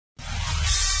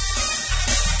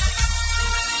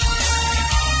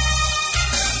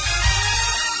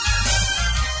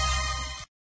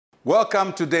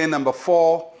Welcome to day number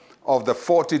 4 of the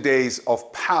 40 days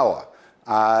of power.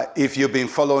 If you've been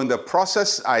following the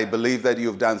process, I believe that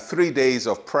you've done 3 days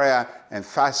of prayer and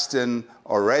fasting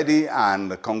already,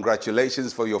 and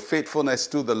congratulations for your faithfulness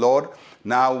to the Lord.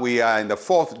 Now we are in the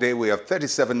 4th day. We have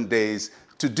 37 days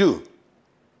to do.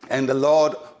 And the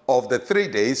Lord of the 3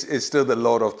 days is still the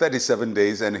Lord of 37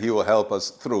 days, and he will help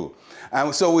us through.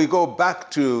 And so we go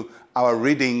back to our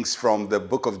readings from the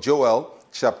book of Joel,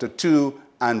 chapter 2,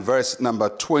 and verse number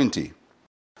 20.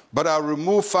 But I'll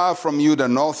remove far from you the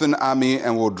northern army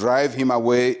and will drive him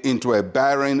away into a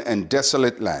barren and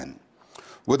desolate land,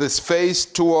 with his face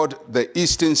toward the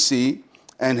eastern sea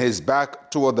and his back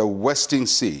toward the western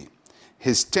sea.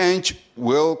 His stench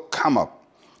will come up,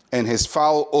 and his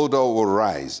foul odor will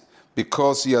rise,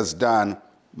 because he has done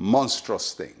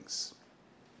monstrous things.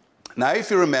 Now,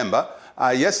 if you remember,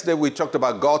 yesterday we talked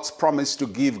about God's promise to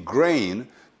give grain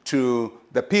to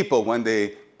the people when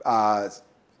they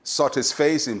sought his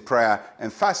face in prayer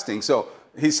and fasting. So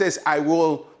he says, I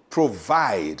will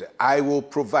provide. I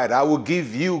will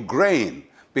give you grain,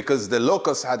 because the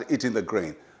locusts had eaten the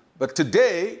grain. But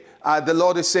today, the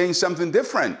Lord is saying something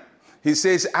different. He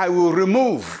says, I will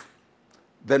remove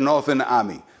the northern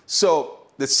army. So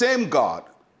the same God,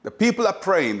 the people are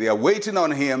praying, they are waiting on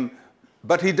him,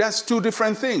 but he does 2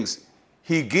 different things.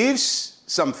 He gives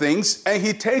some things and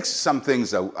he takes some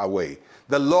things away.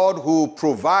 The Lord who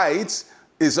provides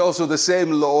is also the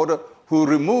same Lord who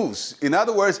removes. In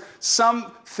other words,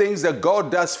 some things that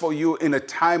God does for you in a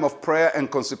time of prayer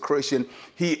and consecration,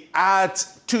 he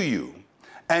adds to you.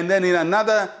 And then in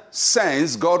another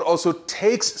sense, God also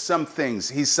takes some things,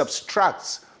 he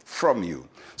subtracts from you.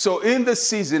 So in this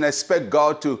season, expect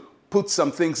God to put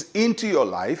some things into your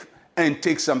life and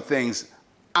take some things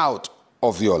out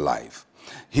of your life.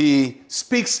 He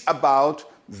speaks about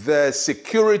the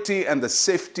security and the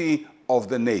safety of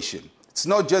the nation. It's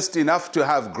not just enough to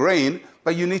have grain,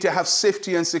 but you need to have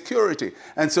safety and security.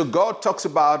 And so God talks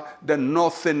about the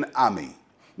northern army.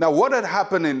 Now, what had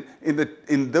happened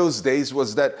in those days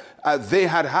was that they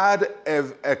had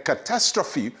a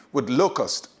catastrophe with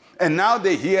locusts. And now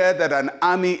they hear that an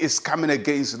army is coming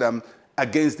against them,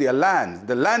 against their land.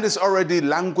 The land is already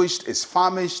languished, is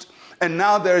famished, and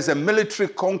now there is a military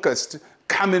conquest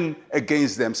coming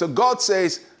against them. So God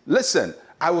says, listen,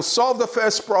 I will solve the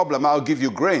first problem, I'll give you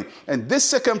grain. And this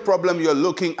second problem you're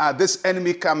looking at, this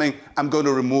enemy coming, I'm going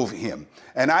to remove him.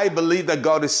 And I believe that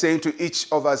God is saying to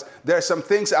each of us, there are some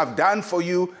things I've done for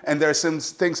you, and there are some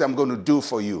things I'm going to do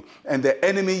for you. And the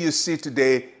enemy you see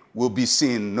today will be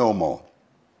seen no more.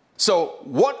 So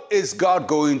what is God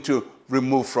going to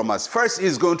remove from us? First,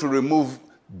 he's going to remove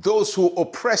those who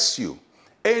oppress you.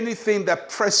 Anything that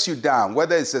press you down,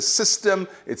 whether it's a system,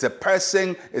 it's a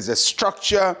person, it's a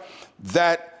structure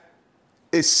that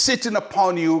is sitting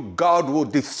upon you, God will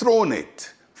dethrone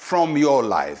it from your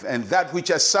life. And that which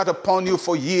has sat upon you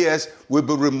for years will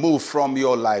be removed from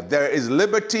your life. There is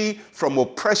liberty from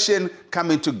oppression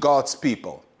coming to God's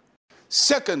people.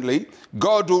 Secondly,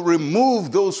 God will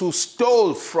remove those who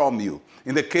stole from you.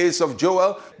 In the case of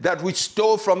Joel, that which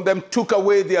stole from them took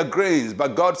away their grains.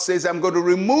 But God says, I'm going to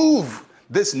remove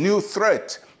this new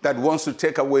threat that wants to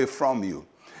take away from you.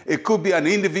 It could be an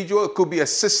individual, it could be a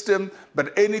system,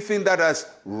 but anything that has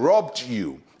robbed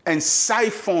you and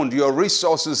siphoned your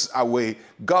resources away,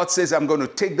 God says, I'm going to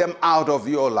take them out of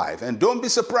your life. And don't be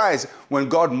surprised when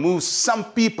God moves some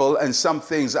people and some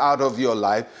things out of your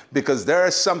life, because there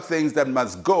are some things that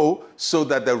must go so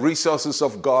that the resources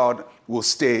of God will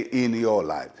stay in your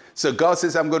life. So God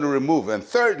says, I'm going to remove. And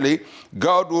thirdly,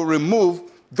 God will remove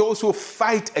those who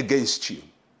fight against you.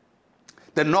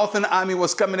 The northern army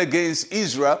was coming against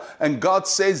Israel, and God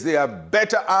says they are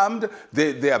better armed,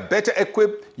 they are better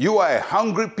equipped. You are a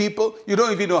hungry people. You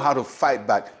don't even know how to fight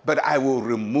back, but I will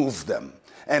remove them.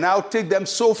 And I'll take them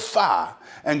so far.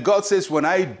 And God says, when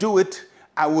I do it,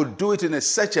 I will do it in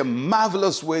such a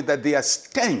marvelous way that their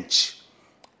stench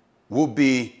will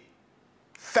be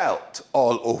felt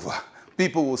all over.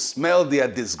 People will smell their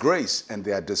disgrace and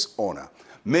their dishonor.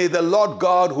 May the Lord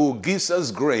God, who gives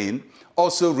us grain,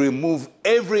 also remove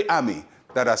every army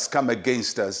that has come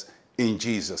against us in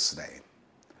Jesus' name.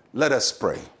 Let us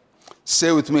pray.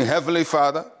 Say with me, Heavenly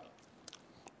Father,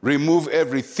 remove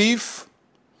every thief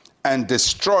and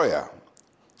destroyer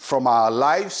from our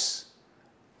lives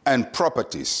and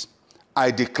properties.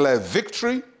 I declare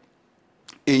victory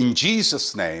in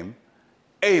Jesus' name.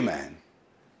 Amen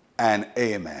and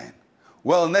amen.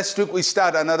 Well, next week we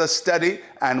start another study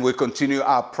and we continue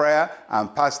our prayer. I'm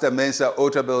Pastor Mensa,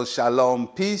 Otabil. Shalom,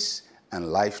 peace,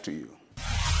 and life to you.